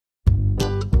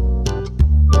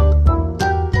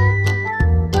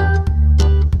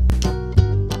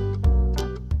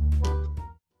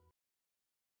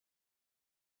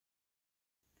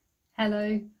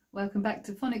Hello, welcome back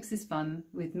to Phonics is Fun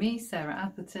with me, Sarah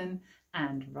Atherton,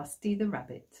 and Rusty the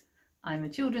Rabbit. I'm a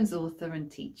children's author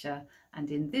and teacher,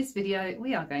 and in this video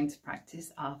we are going to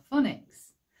practice our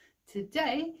phonics.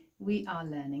 Today we are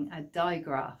learning a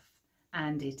digraph,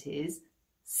 and it is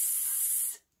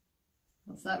S.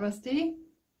 What's that, Rusty?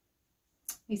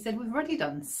 He said we've already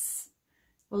done S.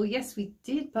 Well, yes, we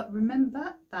did, but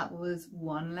remember that was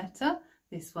one letter.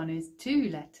 This one is two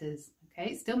letters.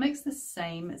 Okay, it still makes the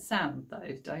same sound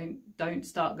though. Don't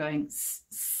start going S,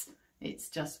 S. It's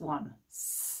just one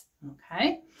S.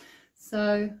 Okay,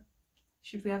 so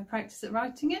should we have a practice at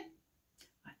writing it?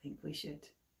 I think we should.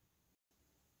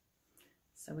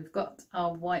 So we've got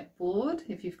our whiteboard.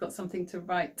 If you've got something to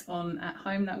write on at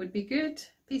home, that would be good.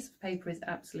 A piece of paper is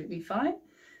absolutely fine.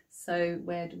 So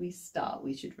where do we start?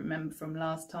 We should remember from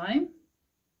last time.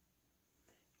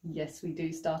 Yes, we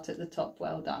do start at the top,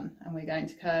 well done. And we're going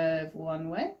to curve one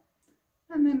way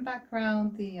and then back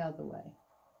round the other way.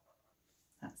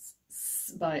 That's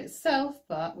S by itself,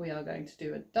 but we are going to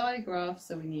do a digraph,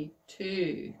 so we need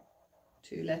two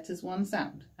letters, one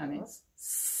sound, and it's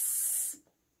S.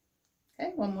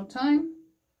 Okay, one more time.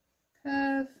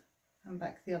 Curve and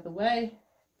back the other way.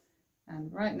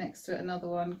 And right next to it, another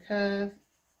one, curve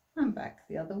and back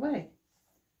the other way.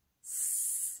 S.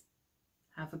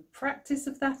 Have a practice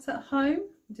of that at home.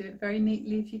 Do it very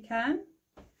neatly if you can.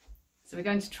 So we're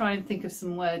going to try and think of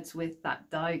some words with that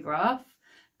digraph,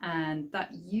 and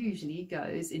that usually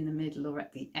goes in the middle or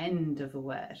at the end of a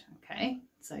word. Okay,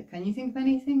 so can you think of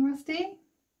anything, Rusty?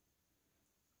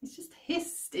 It's just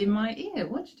hissed in my ear.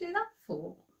 What did you do that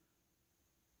for?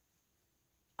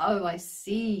 Oh, I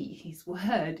see. His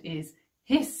word is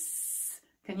hiss.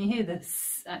 Can you hear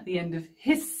this at the end of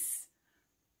hiss?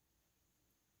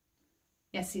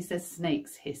 Yes, he says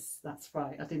snakes hiss. That's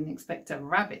right. I didn't expect a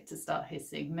rabbit to start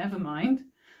hissing. Never mind.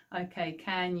 Okay,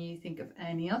 can you think of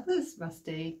any others,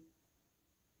 Rusty?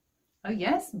 Oh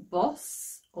yes,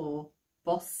 boss or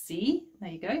bossy. There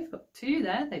you go. You've got two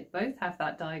there. They both have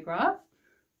that digraph.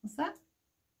 What's that?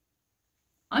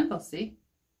 I'm bossy.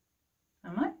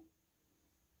 Am I?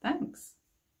 Thanks.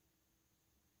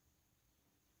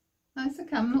 No, it's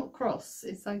okay. I'm not cross.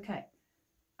 It's okay.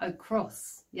 Oh,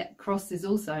 cross. Yeah, cross is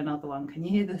also another one. Can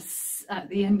you hear the S at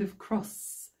the end of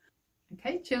cross?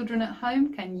 Okay, children at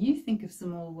home, can you think of some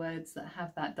more words that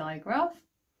have that digraph?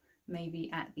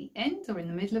 Maybe at the end or in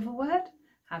the middle of a word?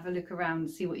 Have a look around and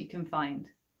see what you can find.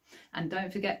 And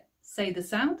don't forget, say the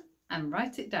sound and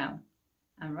write it down.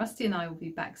 And Rusty and I will be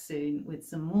back soon with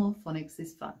some more Phonics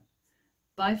is Fun.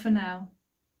 Bye for now.